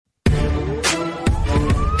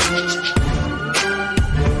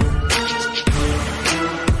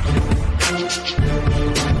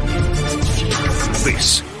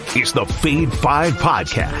It's the Fade 5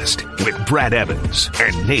 Podcast with Brad Evans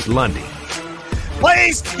and Nate Lundy.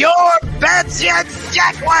 Place your bets, you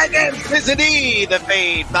jackwagons! This is indeed the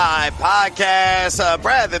Fade 5 Podcast.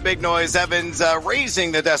 Brad, the Big Noise Evans,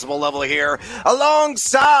 raising the decibel level here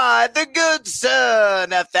alongside the good sir,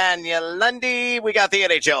 Nathaniel Lundy. We got the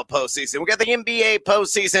NHL postseason. We got the NBA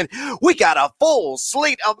postseason. We got a full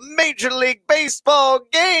slate of Major League Baseball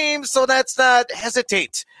games, so let's not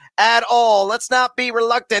hesitate at all. Let's not be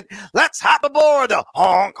reluctant. Let's hop aboard the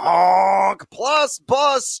Honk Honk Plus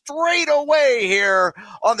Bus straight away here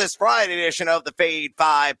on this Friday edition of the Fade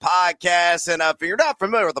 5 Podcast. And if you're not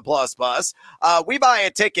familiar with the Plus Bus, we buy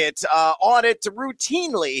a ticket on it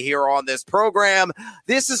routinely here on this program.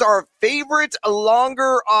 This is our favorite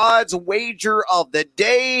longer odds wager of the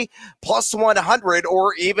day, plus 100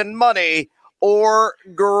 or even money or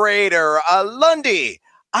greater. Lundy,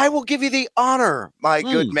 I will give you the honor, my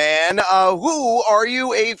good man. Who are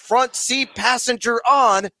you a front seat passenger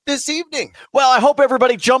on this evening? Well, I hope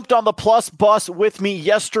everybody jumped on the Plus Bus with me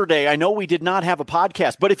yesterday. I know we did not have a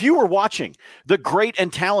podcast, but if you were watching the great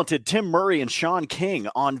and talented Tim Murray and Sean King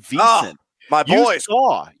on VSiN, my boys,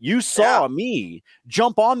 you saw me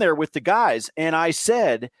jump on there with the guys, and I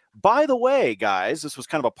said, by the way, guys, this was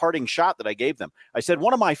kind of a parting shot that I gave them. I said,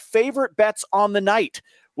 one of my favorite bets on the night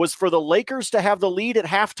was for the Lakers to have the lead at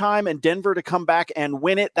halftime and Denver to come back and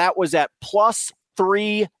win it. That was at plus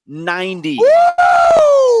 390.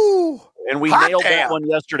 Woo! And we nailed that one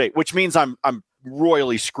yesterday, which means I'm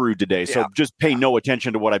royally screwed today. So just pay no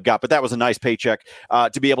attention to what I've got. But that was a nice paycheck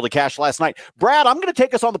to be able to cash last night. Brad, I'm going to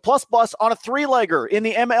take us on the Plus Bus on a three-legger in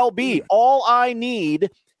the MLB. All I need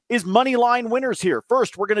is money line winners here.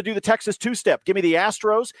 First, we're going to do the Texas two-step. Give me the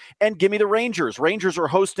Astros and give me the Rangers. Rangers are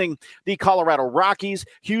hosting the Colorado Rockies.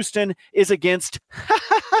 Houston is against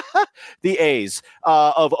the A's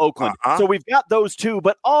of Oakland. So we've got those two,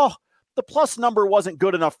 but the plus number wasn't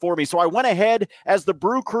good enough for me. So I went ahead as the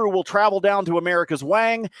Brew Crew will travel down to America's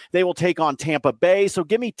Wang. They will take on Tampa Bay. So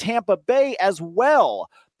give me Tampa Bay as well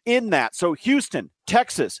in that. So Houston,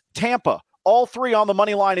 Texas, Tampa, all three on the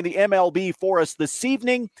money line in the MLB for us this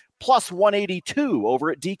evening, plus 182 over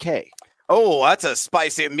at DK. Oh, that's a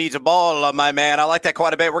spicy meatball, my man. I like that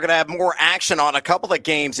quite a bit. We're going to have more action on a couple of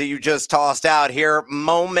games that you just tossed out here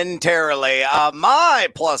momentarily. My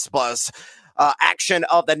plus action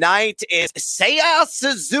of the night is Seiya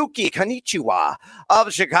Suzuki, konnichiwa, of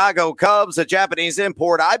the Chicago Cubs, a Japanese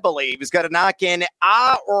import, I believe, is going to knock in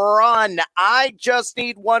a run. I just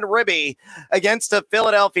need one ribby against the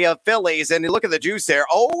Philadelphia Phillies. And you look at the juice there.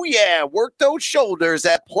 Oh, yeah, work those shoulders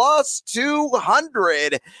at plus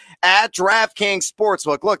 200 at DraftKings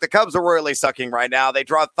Sportsbook. Look, the Cubs are royally sucking right now. They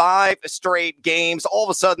draw 5 straight games. All of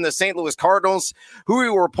a sudden, the St. Louis Cardinals, who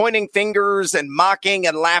we were pointing fingers and mocking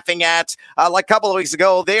and laughing at like a couple of weeks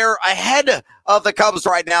ago, they're ahead of the Cubs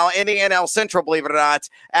right now in the NL Central, believe it or not,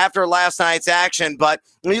 after last night's action. But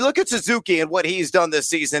when you look at Suzuki and what he's done this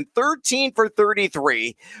season, 13 for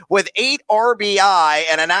 33 with 8 RBI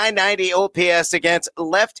and a 990 OPS against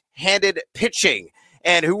left-handed pitching.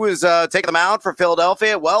 And who is taking them out for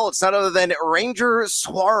Philadelphia? Well, it's none other than Ranger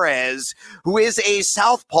Suarez, who is a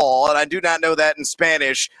southpaw, and I do not know that in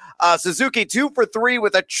Spanish. Suzuki 2 for 3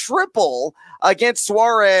 with a triple against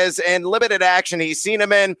Suarez in limited action. He's seen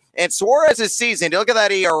him in. And Suarez's season, you look at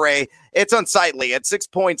that ERA, it's unsightly at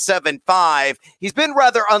 6.75. He's been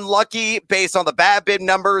rather unlucky based on the BABIP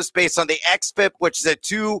numbers, based on the xFIP, which is at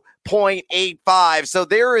 2.85. So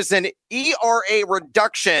there is an ERA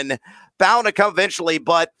reduction bound to come eventually,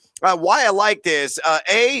 but why I like this,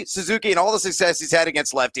 A, Suzuki and all the success he's had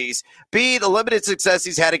against lefties, B, the limited success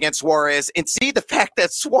he's had against Suarez, and C, the fact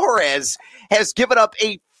that Suarez has given up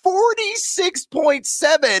a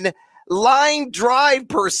 46.7 line drive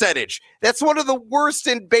percentage. That's one of the worst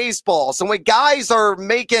in baseball. So when guys are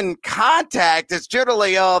making contact, it's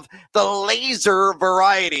generally of the laser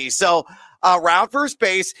variety. So around first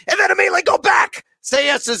base, and then immediately go back,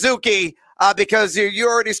 say Suzuki, because you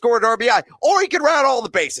already scored an RBI. Or you can round all the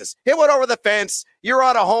bases. Hit one over the fence. You're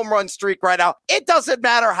on a home run streak right now. It doesn't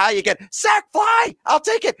matter how you get. Sack fly. I'll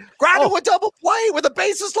take it. Ground to a double play with the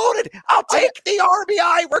bases loaded. I'll take the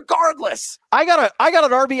RBI regardless. I got an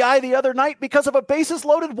RBI the other night because of a bases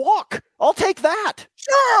loaded walk. I'll take that.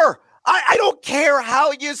 Sure. I don't care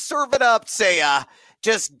how you serve it up, Seiya.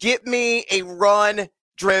 Just get me a run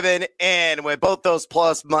driven in with both those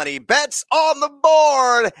plus money bets on the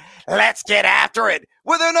board. Let's get after it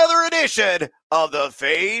with another edition of the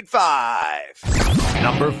Fade 5.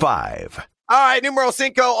 Number 5. All right, numero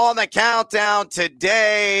cinco on the countdown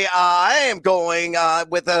today. I am going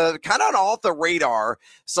with a kind of an off-the-radar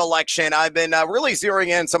selection. I've been really zeroing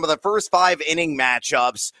in some of the first 5 inning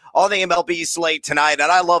matchups on the MLB slate tonight,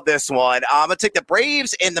 and I love this one. I'm going to take the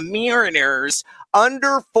Braves and the Mariners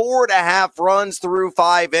under 4.5 runs through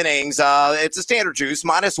 5 innings. It's a standard juice,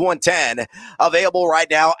 minus 110, available right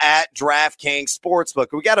now at DraftKings Sportsbook.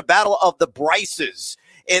 We got a battle of the Bryces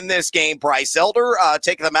in this game. Bryce Elder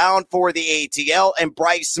taking the mound for the ATL, and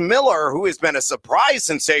Bryce Miller, who has been a surprise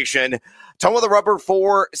sensation, toe of the rubber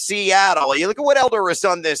for Seattle. You look at what Elder has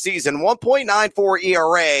done this season, 1.94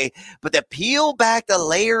 ERA, but to peel back the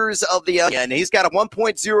layers of the onion, he's got a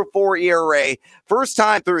 1.04 ERA first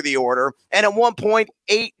time through the order, and a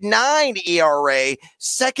 1.89 ERA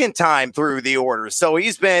second time through the order. So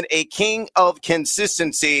he's been a king of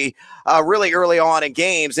consistency really early on in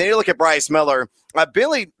games. And you look at Bryce Miller,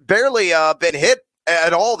 barely been hit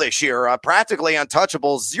at all this year, practically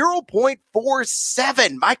untouchable,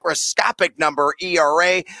 0.47 microscopic number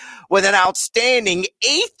ERA with an outstanding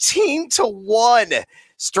 18-1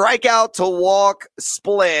 strikeout to walk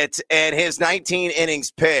split and his 19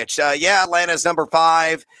 innings pitched. Atlanta's number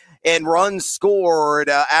 5 in runs scored,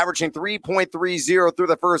 averaging 3.30 through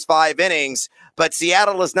the first 5 innings, but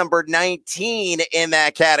Seattle is number 19 in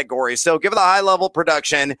that category. So given the high-level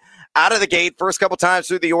production out of the gate, first couple times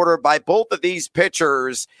through the order by both of these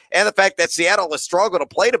pitchers, and the fact that Seattle has struggled to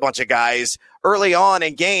play a bunch of guys early on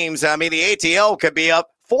in games, I mean, the ATL could be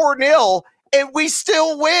up 4-0, and we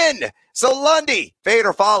still win. So Lundy, fade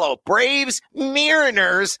or follow, Braves,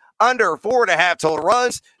 Mariners, under 4.5 total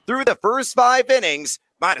runs through the first 5 innings,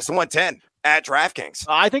 minus 110 at DraftKings.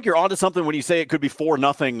 I think you're onto something when you say it could be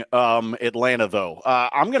 4-0 Atlanta, though.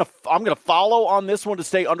 I'm gonna follow on this one to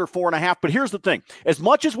stay under 4.5. But here's the thing: as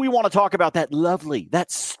much as we want to talk about that lovely, that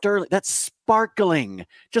sterling, that sparkling,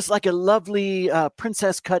 just like a lovely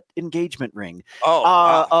princess cut engagement ring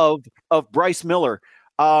of Bryce Miller.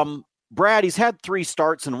 Brad, he's had 3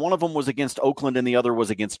 starts, and one of them was against Oakland and the other was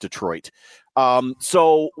against Detroit.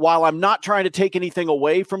 So while I'm not trying to take anything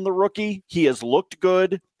away from the rookie, he has looked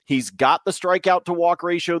good. He's got the strikeout to walk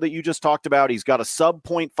ratio that you just talked about. He's got a sub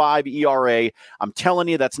 0.5 ERA. I'm telling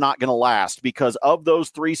you that's not going to last because of those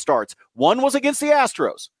 3 starts. One was against the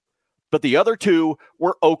Astros, but the other 2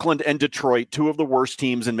 were Oakland and Detroit, 2 of the worst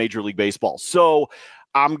teams in Major League Baseball. So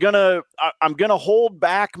I'm gonna hold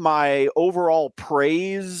back my overall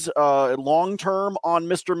praise long term on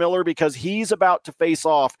Mr. Miller because he's about to face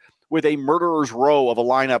off with a murderer's row of a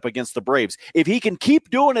lineup against the Braves. If he can keep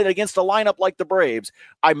doing it against a lineup like the Braves,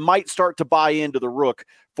 I might start to buy into the rook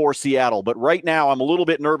for Seattle. But right now, I'm a little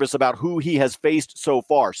bit nervous about who he has faced so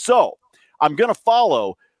far. So I'm going to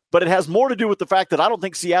follow, but it has more to do with the fact that I don't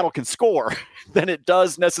think Seattle can score than it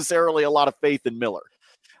does necessarily a lot of faith in Miller.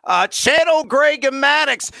 Channel Greg and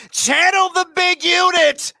Maddox. Channel the big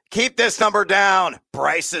unit. Keep this number down.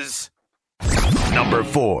 Bryce's. Number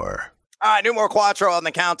 4. All right, numero cuatro on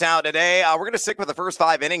the countdown today. We're going to stick with the first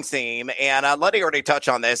 5 innings theme, and Luddy already touched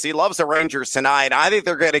on this. He loves the Rangers tonight. I think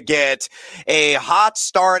they're going to get a hot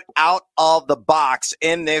start out of the box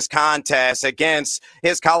in this contest against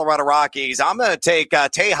his Colorado Rockies. I'm going to take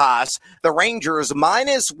Tejas, the Rangers,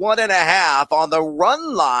 minus 1.5 on the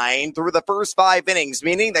run line through the first 5 innings,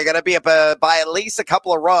 meaning they're going to be up by at least a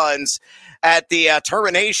couple of runs at the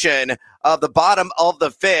termination of the bottom of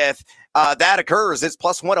the 5th. That occurs. It's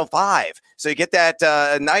plus 105. So you get that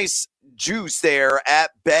nice juice there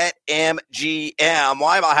at BetMGM.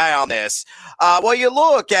 Why am I high on this? Well, you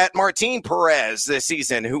look at Martin Perez this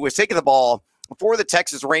season, who was taking the ball for the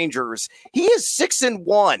Texas Rangers. He is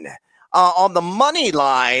 6-1 on the money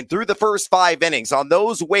line through the first 5 innings on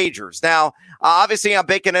those wagers. Now, obviously, I'm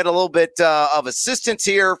baking in a little bit of assistance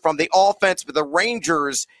here from the offense, but the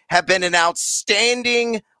Rangers have been an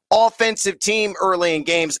outstanding offensive team early in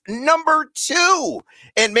games, number 2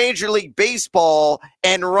 in Major League Baseball,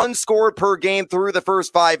 and runs scored per game through the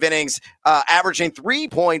first 5 innings, averaging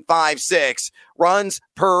 3.56 runs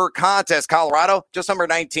per contest. Colorado, just number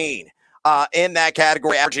 19 in that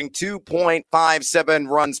category, averaging 2.57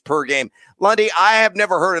 runs per game. Lundy, I have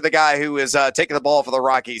never heard of the guy who is taking the ball for the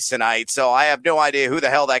Rockies tonight, so I have no idea who the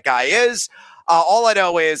hell that guy is. All I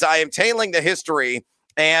know is I am tailing the history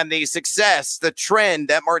and the success, the trend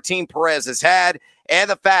that Martin Perez has had, and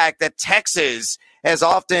the fact that Texas has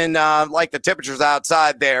often, like the temperatures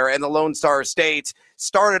outside there in the Lone Star State,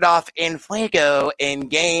 started off in fuego in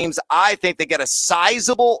games. I think they get a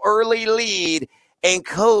sizable early lead and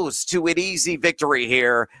coast to an easy victory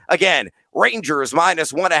here. Again, Rangers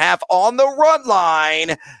minus 1.5 on the run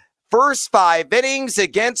line. First 5 innings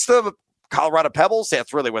against the Colorado Pebbles,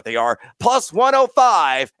 that's really what they are. Plus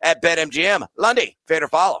 105 at BetMGM. Lundy, fade or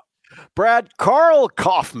follow. Brad, Carl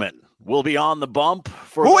Kaufman will be on the bump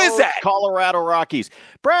for Who is that? Colorado Rockies.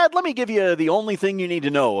 Brad, let me give you the only thing you need to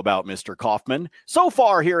know about Mr. Kaufman. So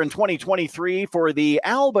far here in 2023 for the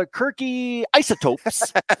Albuquerque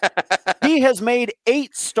Isotopes, he has made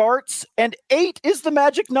 8 starts, and 8 is the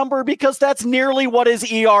magic number because that's nearly what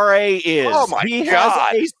his ERA is. Oh, my He God.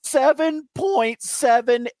 has a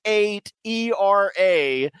 7.78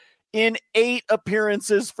 ERA in 8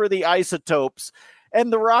 appearances for the Isotopes.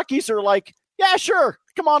 And the Rockies are like, yeah, sure,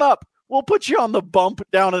 come on up. We'll put you on the bump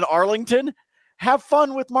down in Arlington. Have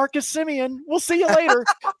fun with Marcus Semien. We'll see you later.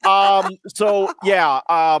 I'm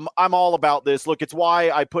all about this. Look, it's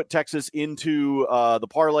why I put Texas into the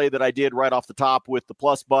parlay that I did right off the top with the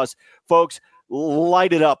plus bus. Folks,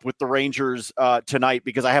 light it up with the Rangers tonight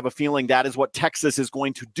because I have a feeling that is what Texas is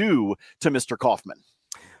going to do to Mr. Kaufman.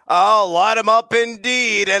 Oh, light them up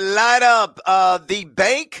indeed. And light up the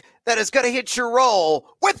bank that is going to hit your roll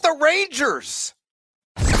with the Rangers.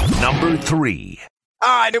 Number 3. All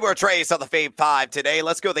right, numero trace on the Fave 5 today.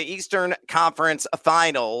 Let's go to the Eastern Conference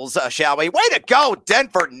Finals, shall we? Way to go,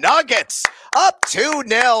 Denver Nuggets. Up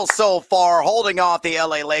 2-0 so far, holding off the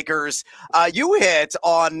LA Lakers. You hit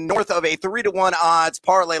on north of a 3-1 odds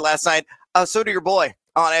parlay last night. So did your boy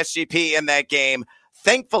on SGP in that game.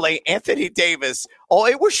 Thankfully, Anthony Davis,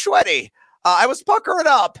 it was sweaty. I was puckering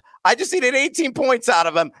up. I just needed 18 points out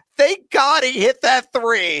of him. Thank God he hit that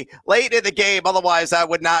 3 late in the game. Otherwise, I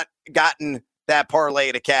would not gotten that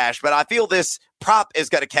parlay to cash. But I feel this prop is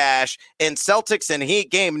going to cash in Celtics and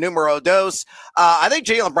Heat game numero dos. I think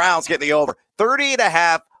Jaylen Brown's getting the over.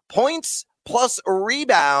 30.5 points plus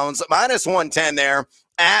rebounds, minus 110 there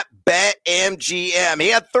at BetMGM. He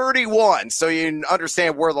had 31, so you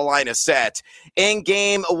understand where the line is set in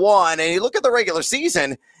game 1. And you look at the regular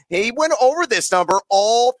season, he went over this number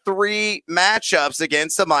all 3 matchups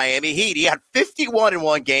against the Miami Heat. He had 51 in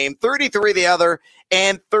one game, 33 the other,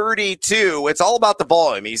 and 32. It's all about the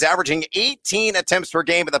volume. He's averaging 18 attempts per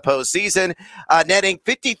game in the postseason, netting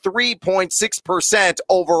 53.6%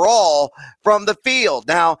 overall from the field.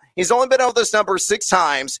 Now, he's only been over this number 6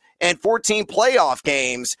 times in 14 playoff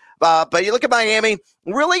games. But you look at Miami,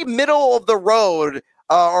 really middle of the road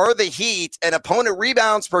are the Heat, and opponent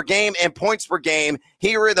rebounds per game and points per game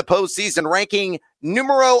here in the postseason, ranking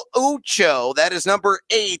numero ocho. That is number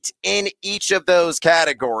 8 in each of those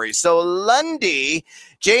categories. So Lundy,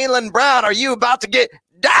 Jaylen Brown, are you about to get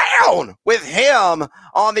down with him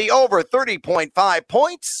on the over 30.5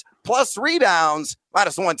 points plus rebounds,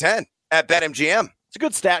 minus 110 at BetMGM? It's a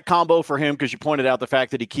good stat combo for him because you pointed out the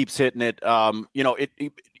fact that he keeps hitting it.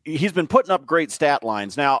 He's been putting up great stat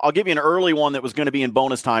lines. Now, I'll give you an early one that was going to be in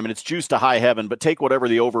bonus time, and it's juiced to high heaven, but take whatever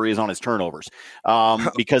the over is on his turnovers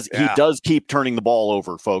because he does keep turning the ball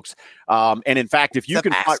over, folks. And in fact, if you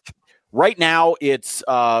can right now, it's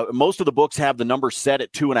most of the books have the number set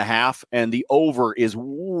at 2.5, and the over is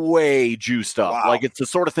way juiced up. Wow. Like it's the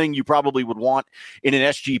sort of thing you probably would want in an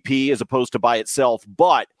SGP as opposed to by itself.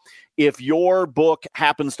 But if your book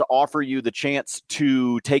happens to offer you the chance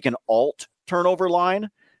to take an alt turnover line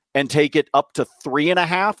and take it up to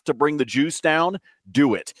 3.5 to bring the juice down,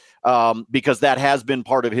 do it because that has been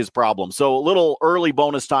part of his problem. So a little early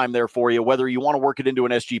bonus time there for you, whether you want to work it into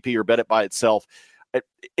an SGP or bet it by itself.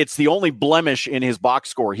 It's the only blemish in his box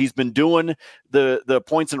score. He's been doing the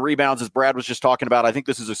points and rebounds as Brad was just talking about. I think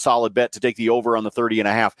this is a solid bet to take the over on the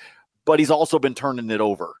 30.5. But he's also been turning it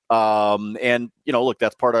over. And, look,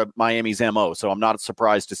 that's part of Miami's MO. So I'm not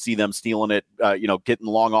surprised to see them stealing it, getting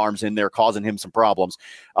long arms in there, causing him some problems.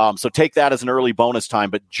 So take that as an early bonus time,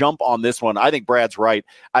 but jump on this one. I think Brad's right.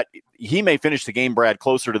 He may finish the game, Brad,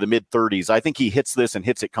 closer to the mid-30s. I think he hits this and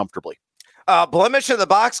hits it comfortably. Blemish of the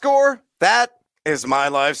box score? That is my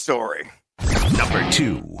life story. Number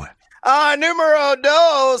 2. Numero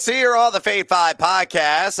dos here on the Fave 5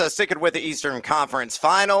 podcast. Sticking with the Eastern Conference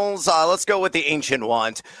Finals. Let's go with the ancient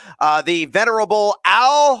ones. The venerable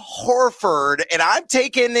Al Horford, and I'm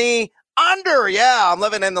taking the under. Yeah, I'm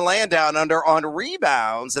living in the land down under on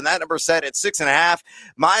rebounds, and that number set at 6.5,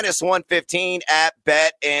 minus 115 at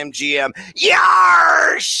BetMGM.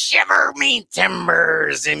 Yar! Shiver me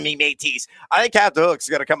timbers and me mateys. I think Captain Hook's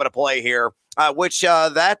going to come into play here. Which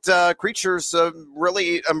creatures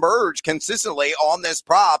really emerge consistently on this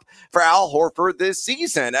prop for Al Horford this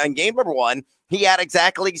season. In game number 1, he had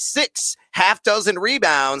exactly 6 half-dozen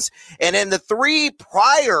rebounds. And in the 3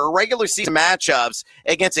 prior regular season matchups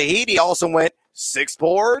against the Heat, he also went 6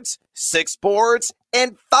 boards,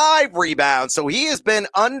 and 5 rebounds. So he has been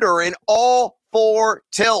under in all 4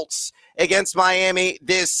 tilts against Miami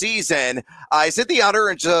this season. He's hit the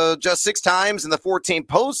under just 6 times in the 14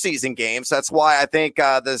 postseason games. That's why I think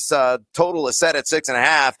this total is set at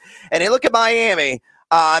 6.5. And you look at Miami.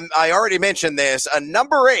 I already mentioned this.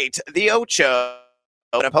 Number 8, the Ocho,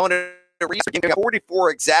 an opponent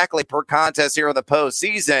 44 exactly per contest here in the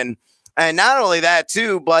postseason. And not only that,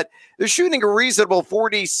 too, but they're shooting a reasonable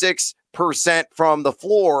 46% from the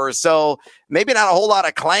floor. So maybe not a whole lot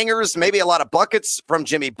of clangers, maybe a lot of buckets from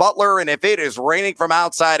Jimmy Butler. And if it is raining from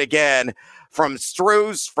outside again, from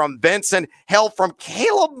Strus, from Benson, hell, from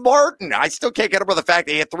Caleb Martin. I still can't get over the fact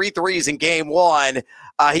that he had 3 threes in game 1.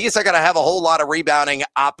 He's not going to have a whole lot of rebounding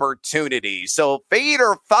opportunities. So fade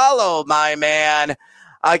or follow, my man.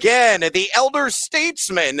 Again, the elder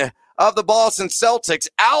statesman of the Boston Celtics,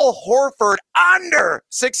 Al Horford, under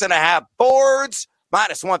 6.5 boards,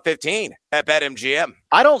 minus 115 at BetMGM.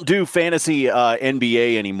 I don't do fantasy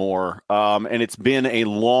NBA anymore, and it's been a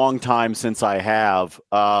long time since I have.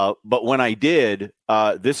 But when I did,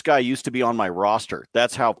 this guy used to be on my roster.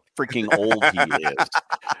 That's how freaking old he is.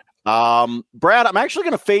 Brad, I'm actually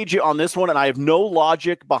going to fade you on this one, and I have no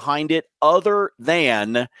logic behind it other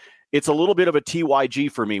than it's a little bit of a TYG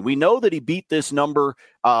for me. We know that he beat this number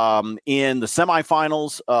in the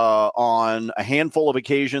semifinals on a handful of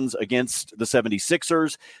occasions against the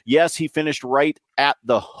 76ers. Yes, he finished right at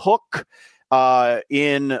the hook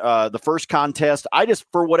in the first contest.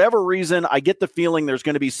 For whatever reason, I get the feeling there's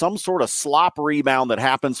going to be some sort of slop rebound that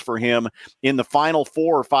happens for him in the final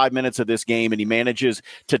 4 or 5 minutes of this game, and he manages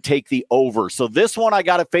to take the over. So this one I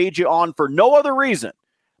got to fade you on for no other reason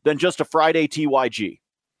than just a Friday TYG.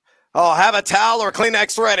 Oh, have a towel or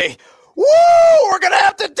Kleenex ready. Woo! We're going to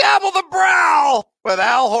have to dabble the brow with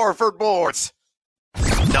Al Horford boards.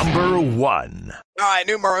 Number 1. All right,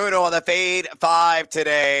 numero uno on the Fade 5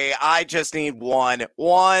 today. I just need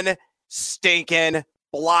one stinking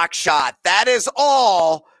block shot. That is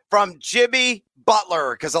all from Jimmy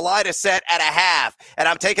Butler, because the line is set at a half, and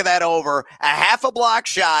I'm taking that over. A half a block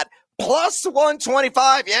shot, plus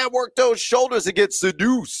 125. Yeah, work those shoulders and get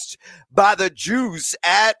seduced by the juice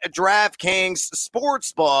at DraftKings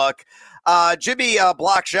Sportsbook. Jimmy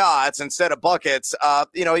block shots instead of buckets.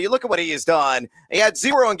 You look at what he has done. He had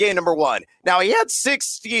 0 in game number 1. Now, he had 6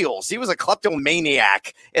 steals. He was a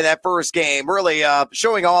kleptomaniac in that first game, really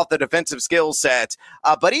showing off the defensive skill set.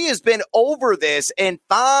 But he has been over this in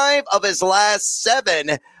 5 of his last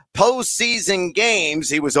 7 postseason games.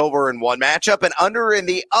 He was over in one matchup and under in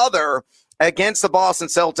the other against the Boston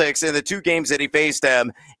Celtics in the 2 games that he faced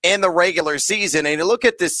them in the regular season. And you look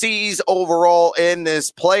at the C's overall in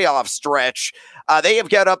this playoff stretch, they have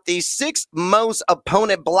got up the 6th most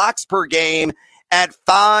opponent blocks per game at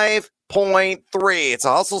 5.3. It's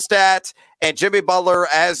a hustle stat. And Jimmy Butler,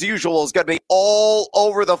 as usual, is going to be all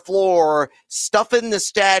over the floor, stuffing the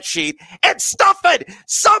stat sheet and stuffing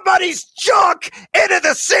somebody's junk into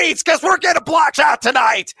the seats, because we're getting a block shot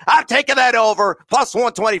tonight. I'm taking that over, plus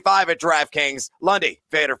 125 at DraftKings. Lundy,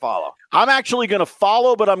 fade or follow? I'm actually going to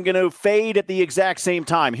follow, but I'm going to fade at the exact same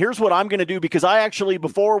time. Here's what I'm going to do, because I actually,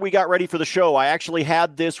 before we got ready for the show, I actually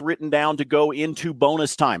had this written down to go into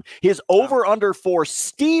bonus time. His over-under for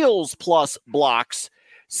steals plus blocks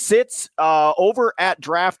sits over at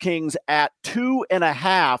DraftKings at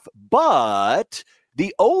 2.5, but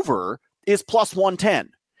the over is plus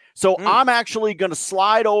 110. So I'm actually going to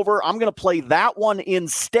slide over. I'm going to play that one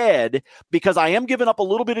instead, because I am giving up a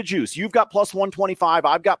little bit of juice. You've got plus 125.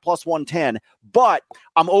 I've got plus 110, but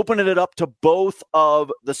I'm opening it up to both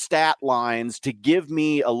of the stat lines to give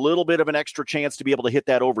me a little bit of an extra chance to be able to hit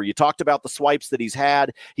that over. You talked about the swipes that he's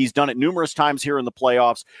had. He's done it numerous times here in the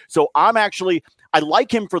playoffs. So I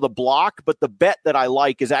like him for the block, but the bet that I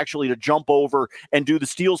like is actually to jump over and do the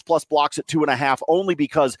steals plus blocks at 2.5, only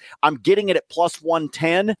because I'm getting it at plus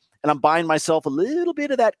 110, and I'm buying myself a little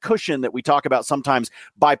bit of that cushion that we talk about sometimes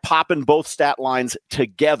by popping both stat lines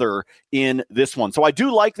together in this one. So I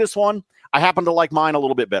do like this one. I happen to like mine a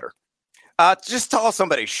little bit better. Just toss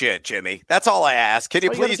somebody shit, Jimmy. That's all I ask. Can you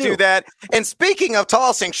please do that? And speaking of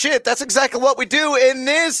tossing shit, that's exactly what we do in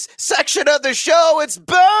this section of the show. It's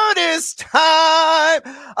bonus time.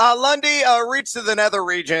 Lundy, reach to the nether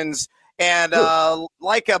regions and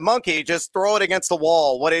like a monkey, just throw it against the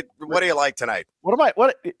wall. What do you like tonight?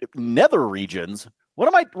 What nether regions?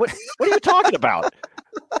 What are you talking about?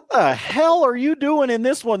 What the hell are you doing in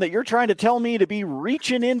this one that you're trying to tell me to be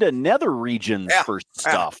reaching into nether regions for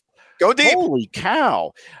stuff? Go deep. Holy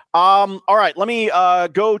cow. All right, let me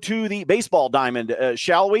go to the baseball diamond,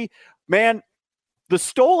 shall we? Man, the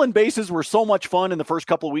stolen bases were so much fun in the first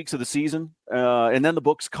couple of weeks of the season, and then the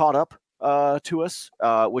books caught up to us,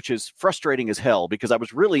 which is frustrating as hell because I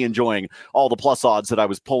was really enjoying all the plus odds that I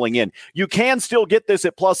was pulling in. You can still get this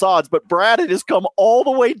at plus odds, but Brad, it has come all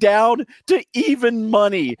the way down to even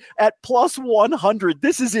money at plus 100.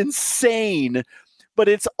 This is insane. But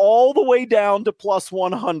it's all the way down to plus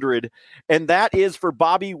 100, and that is for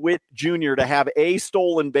Bobby Witt Jr. to have a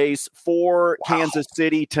stolen base for Kansas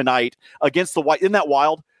City tonight against the White. Isn't that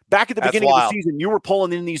wild? Back at the beginning of the season, you were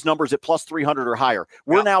pulling in these numbers at plus 300 or higher.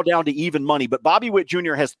 We're now down to even money, but Bobby Witt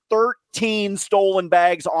Jr. has 13 stolen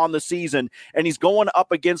bags on the season, and he's going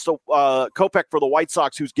up against Kopech for the White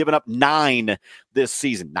Sox, who's given up 9 this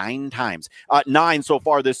season, 9 times, 9 so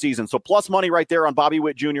far this season. So plus money right there on Bobby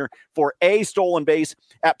Witt Jr. for a stolen base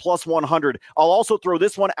at plus 100. I'll also throw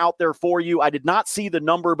this one out there for you. I did not see the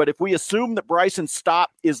number, but if we assume that Bryson Stott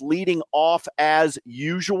is leading off as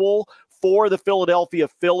usual for the Philadelphia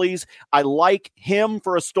Phillies, I like him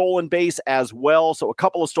for a stolen base as well. So a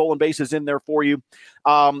couple of stolen bases in there for you.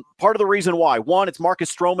 Part of the reason why, one, it's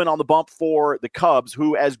Marcus Stroman on the bump for the Cubs,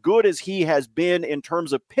 who, as good as he has been in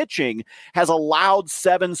terms of pitching, has allowed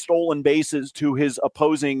 7 stolen bases to his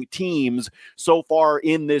opposing teams so far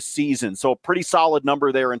in this season. So a pretty solid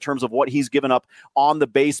number there in terms of what he's given up on the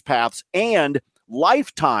base paths. And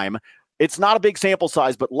lifetime, it's not a big sample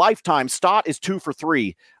size, but lifetime, Stott is 2 for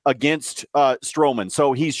 3 against Stroman.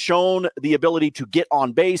 So he's shown the ability to get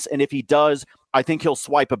on base, and if he does, I think he'll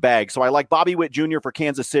swipe a bag. So I like Bobby Witt Jr. for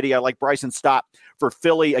Kansas City. I like Bryson Stott for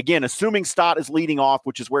Philly. Again, assuming Stott is leading off,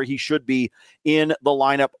 which is where he should be in the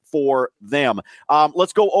lineup for them.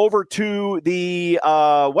 Let's go over to the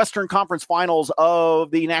Western Conference Finals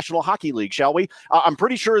of the National Hockey League, shall we? I'm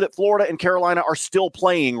pretty sure that Florida and Carolina are still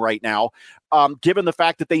playing right now, given the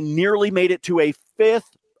fact that they nearly made it to a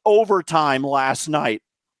 5th overtime last night.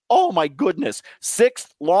 Oh, my goodness. 6th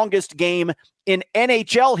longest game in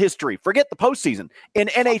NHL history. Forget the postseason. In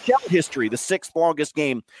NHL history, the 6th longest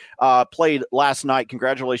game played last night.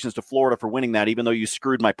 Congratulations to Florida for winning that, even though you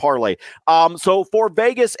screwed my parlay. So for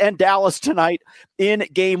Vegas and Dallas tonight in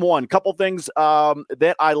game 1, couple things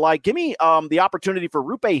that I like. Give me the opportunity for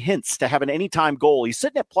Roope Hintz to have an anytime goal. He's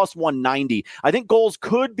sitting at plus 190. I think goals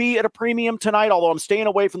could be at a premium tonight, although I'm staying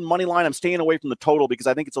away from the money line. I'm staying away from the total because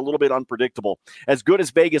I think it's a little bit unpredictable. As good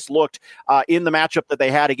as Vegas looked in the matchup that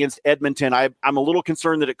they had against Edmonton, I'm a little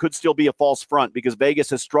concerned that it could still be a false front because Vegas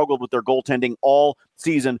has struggled with their goaltending all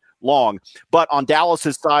season long. But on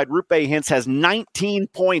Dallas's side, Roope Hintz has 19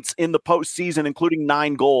 points in the postseason, including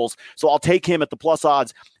 9 goals. So I'll take him at the plus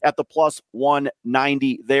odds at the plus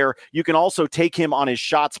 190 there. You can also take him on his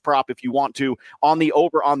shots prop if you want to on the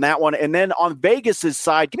over on that one. And then on Vegas's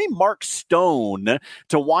side, give me Mark Stone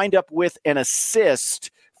to wind up with an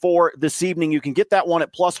assist for this evening. You can get that one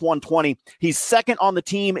at plus 120. He's second on the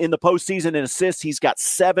team in the postseason in assists. He's got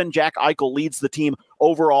 7. Jack Eichel leads the team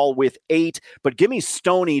overall with 8. But give me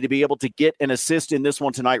Stoney to be able to get an assist in this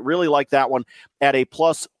one tonight. Really like that one at a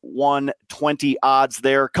plus 120 odds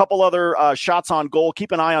there. Couple other shots on goal.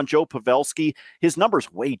 Keep an eye on Joe Pavelski. His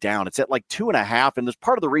number's way down. It's at like 2.5. And there's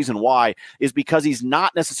part of the reason why is because he's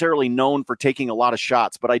not necessarily known for taking a lot of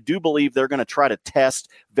shots. But I do believe they're going to try to test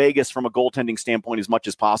Vegas from a goaltending standpoint as much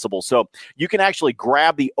as possible. So you can actually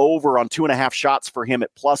grab the over on 2.5 shots for him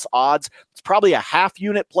at plus odds. It's probably a half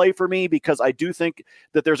unit play for me because I do think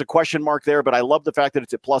that there's a question mark there, but I love the fact that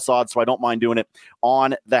it's at plus odds, so I don't mind doing it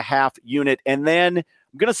on the half unit. And then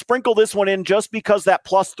I'm going to sprinkle this one in just because that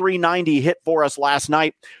plus 390 hit for us last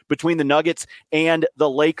night between the Nuggets and the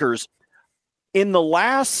Lakers. In the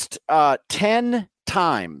last 10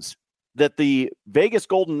 times that the Vegas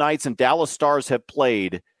Golden Knights and Dallas Stars have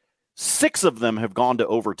played, 6 of them have gone to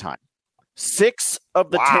overtime. 6 of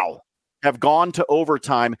the 10 have gone to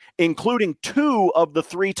overtime, including 2 of the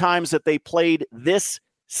 3 times that they played this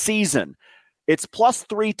season. It's plus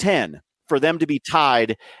 310 for them to be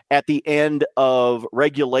tied at the end of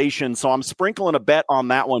regulation. So I'm sprinkling a bet on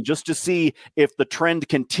that one just to see if the trend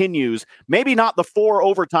continues. Maybe not the 4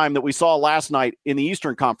 overtime that we saw last night in the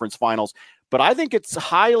Eastern Conference Finals, but I think it's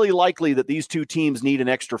highly likely that these 2 teams need an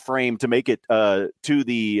extra frame to make it to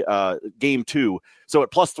the game 2. So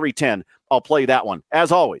at plus 310, I'll play that one.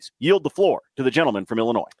 As always, yield the floor to the gentleman from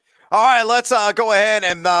Illinois. All right, let's go ahead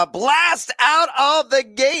and blast out of the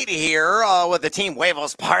gate here with the Team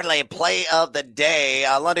Huevos Parlay Play of the Day.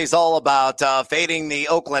 Lundy's all about fading the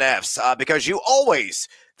Oakland Fs because you always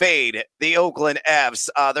fade the Oakland Fs.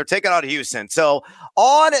 They're taking on Houston. So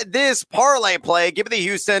on this parlay play, give me the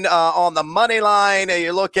Houston on the money line.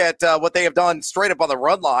 You look at what they have done straight up on the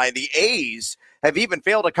run line. The A's have even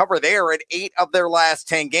failed to cover there in 8 of their last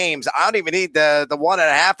 10 games. I don't even need the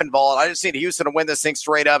 1.5 involved. I just need Houston to win this thing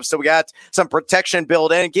straight up. So we got some protection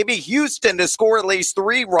built in. Give me Houston to score at least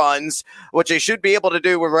 3 runs, which they should be able to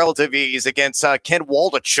do with relative ease against Ken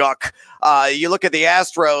Waldichuk. You look at the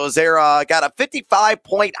Astros, they're got a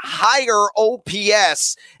 55-point higher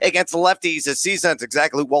OPS against the lefties this season. That's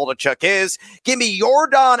exactly who Waldichuk is. Give me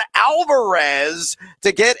Yordan Alvarez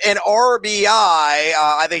to get an RBI.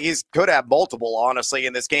 I think he could have multiple, honestly,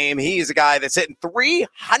 in this game. He's a guy that's hitting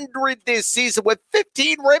 300 this season with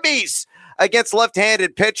 15 ribbies against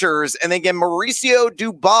left-handed pitchers. And then get Mauricio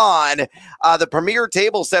Dubon, the premier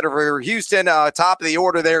table setter for Houston, top of the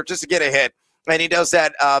order there, just to get a hit. And he does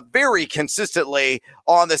that very consistently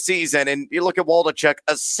on the season. And you look at Waldichuk,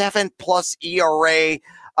 a 7+ ERA,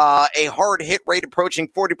 a hard hit rate approaching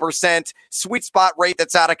 40%, sweet spot rate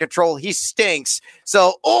that's out of control. He stinks.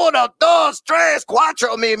 So, 1, 2, 3,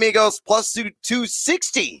 4, mi amigos, plus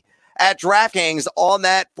 260 at DraftKings on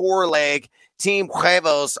that 4-leg Team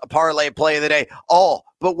Huevos parlay play of the day. Oh,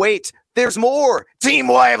 but wait, there's more. Team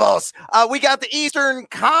Huevos. We got the Eastern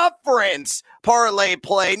Conference parlay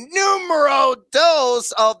play numero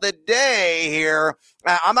dos of the day here.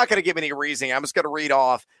 I'm not going to give any reasoning. I'm just going to read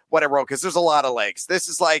off what I wrote because there's a lot of legs. This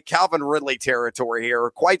is like Calvin Ridley territory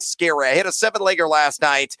here. Quite scary. I hit a 7-legger last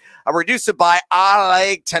night. I reduced it by a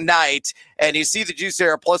leg tonight. And you see the juice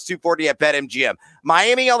there, plus 240 at BetMGM.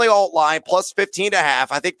 Miami on the alt line, plus 15.5.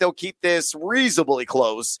 I think they'll keep this reasonably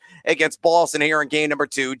close against Boston here in game number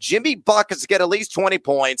 2. Jimmy Buckets to get at least 20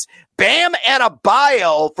 points. Bam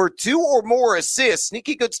Adebayo for 2 or more assists.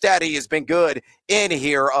 Sneaky good stat. He has been good in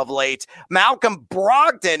here of late. Malcolm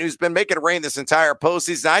Brogdon, who's been making it rain this entire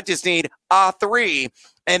postseason. I just need a 3.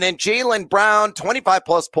 And then Jaylen Brown,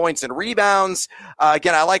 25-plus points and rebounds.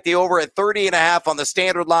 Again, I like the over at 30.5 on the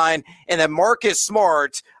standard line. And then Marcus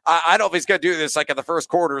Smart, I don't know if he's going to do this like in the first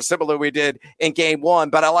quarter, similar we did in game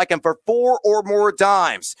 1, but I like him for 4 or more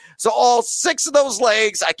dimes. So all 6 of those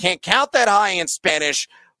legs, I can't count that high in Spanish,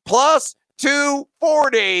 plus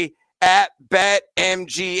 240 at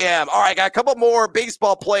BetMGM. All right, got a couple more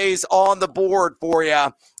baseball plays on the board for you.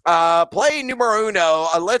 Play numero uno.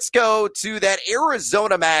 Let's go to that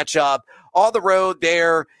Arizona matchup on the road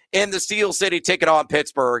there in the Steel City ticket on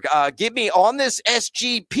Pittsburgh. Give me on this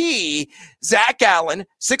SGP, Zach Allen,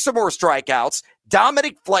 6 or more strikeouts,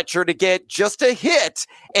 Dominic Fletcher to get just a hit,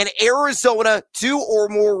 and Arizona 2 or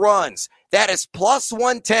more runs. That is plus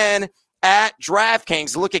 110 at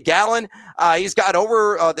DraftKings. Look at Gallen. He's got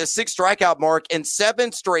over the 6 strikeout mark in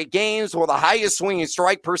 7 straight games, one of the highest swinging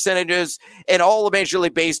strike percentages in all of Major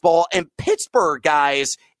League Baseball. And Pittsburgh,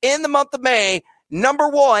 guys, in the month of May, number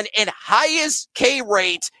 1 in highest K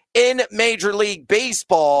rate in Major League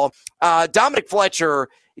Baseball. Dominic Fletcher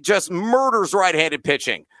just murders right-handed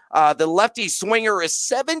pitching. The lefty swinger is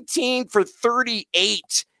 17 for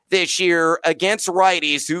 38 this year against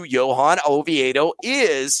righties, who Johan Oviedo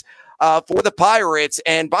is. For the Pirates.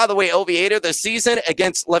 And by the way, Oviedo this season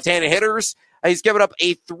against left-handed hitters, he's given up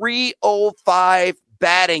a 305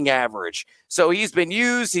 batting average. So he's been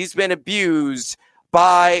used, he's been abused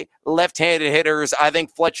by left-handed hitters. I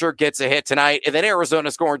think Fletcher gets a hit tonight. And then Arizona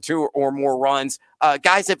scoring 2 or more runs.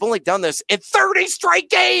 Guys, they've only done this in 30 straight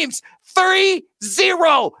games.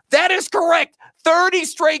 3-0. That is correct. 30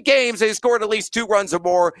 straight games, they scored at least 2 runs or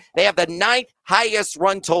more. They have the 9th highest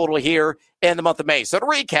run total here in the month of May. So to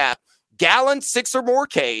recap, Gallen, 6 or more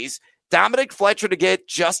Ks, Dominic Fletcher to get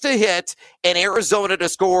just a hit, and Arizona to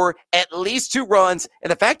score at least 2 runs.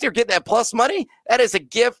 And the fact they're getting that plus money, that is a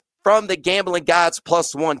gift from the gambling gods,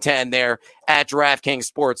 plus 110 there at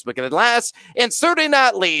DraftKings Sportsbook. And then last, and certainly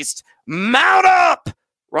not least, mount up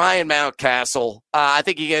Ryan Mountcastle. I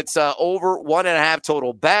think he gets over 1.5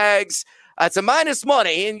 total bags. It's a minus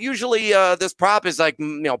money, and usually this prop is like,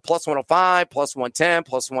 plus 105, plus 110,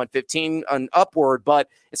 plus 115 and upward, but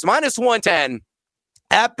it's minus 110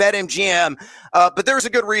 at BetMGM. But there's a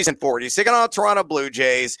good reason for it. He's taking on Toronto Blue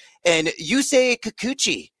Jays, and Yusei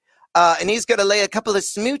Kikuchi, and he's going to lay a couple of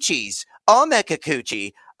smoochies on that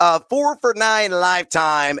Kikuchi. 4 for 9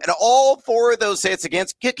 lifetime, and all 4 of those hits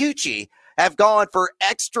against Kikuchi have gone for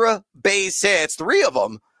extra base hits. 3 of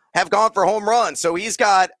them have gone for home runs. So he's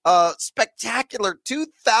got a spectacular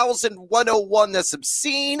 2,101, that's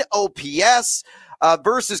obscene OPS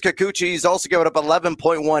versus Kikuchi. He's also given up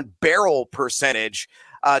 11.1 barrel percentage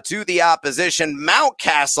to the opposition.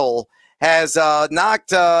 Mountcastle has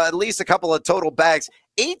knocked at least a couple of total bags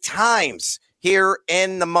 8 times here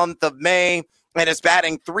in the month of May, and is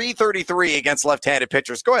batting .333 against left-handed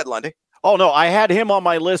pitchers. Go ahead, Lundy. Oh, no, I had him on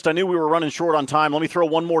my list. I knew we were running short on time. Let me throw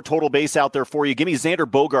one more total base out there for you. Give me Xander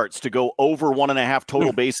Bogaerts to go over 1.5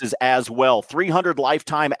 total bases as well. 300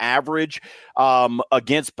 lifetime average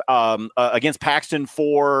against Paxton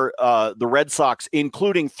for the Red Sox,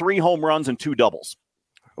 including 3 home runs and 2 doubles.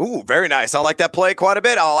 Ooh, very nice. I like that play quite a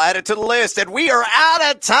bit. I'll add it to the list. And we are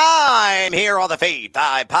out of time here on the Fade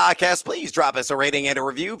 5 podcast. Please drop us a rating and a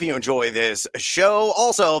review if you enjoy this show.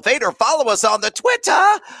 Also, Fader, follow us on the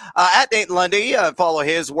Twitter at Nate Lundy. Follow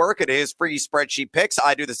his work at his free spreadsheet picks.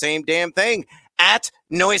 I do the same damn thing at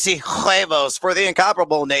Noisy Huevos. For the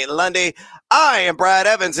incomparable Nate Lundy, I am Brad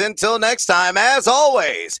Evans. Until next time, as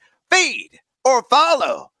always, feed or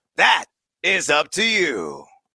follow. That is up to you.